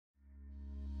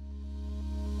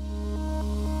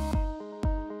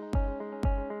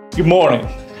Good morning.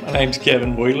 My name's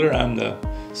Kevin Wheeler. I'm the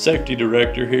Safety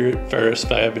Director here at Farris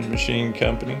Fab and Machine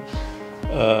Company.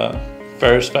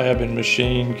 Farris Fab and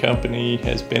Machine Company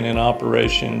has been in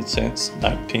operation since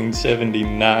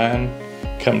 1979.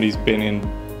 Company's been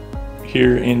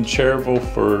here in Cherville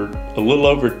for a little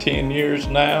over 10 years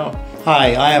now.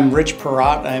 Hi, I am Rich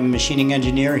Perrott. I'm a machining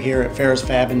engineer here at Farris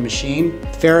Fab and Machine.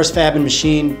 Farris Fab and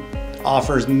Machine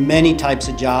offers many types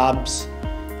of jobs,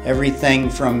 everything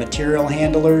from material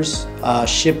handlers,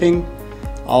 shipping,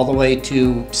 all the way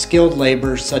to skilled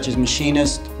labor such as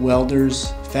machinists,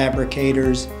 welders,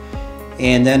 fabricators,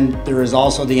 and then there is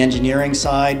also the engineering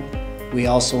side. We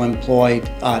also employ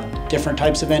different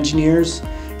types of engineers,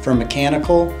 from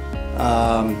mechanical,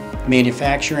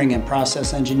 manufacturing, and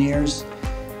process engineers.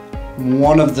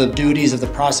 One of the duties of the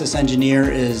process engineer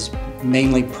is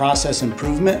mainly process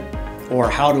improvement, or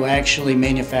how to actually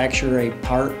manufacture a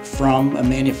part from a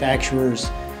manufacturer's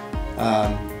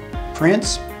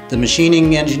prints. The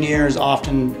machining engineers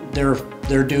often,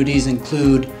 their duties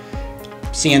include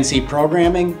CNC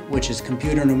programming, which is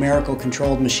computer numerical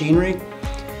controlled machinery,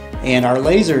 and our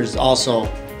lasers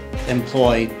also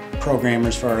employ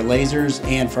programmers for our lasers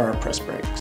and for our press brakes.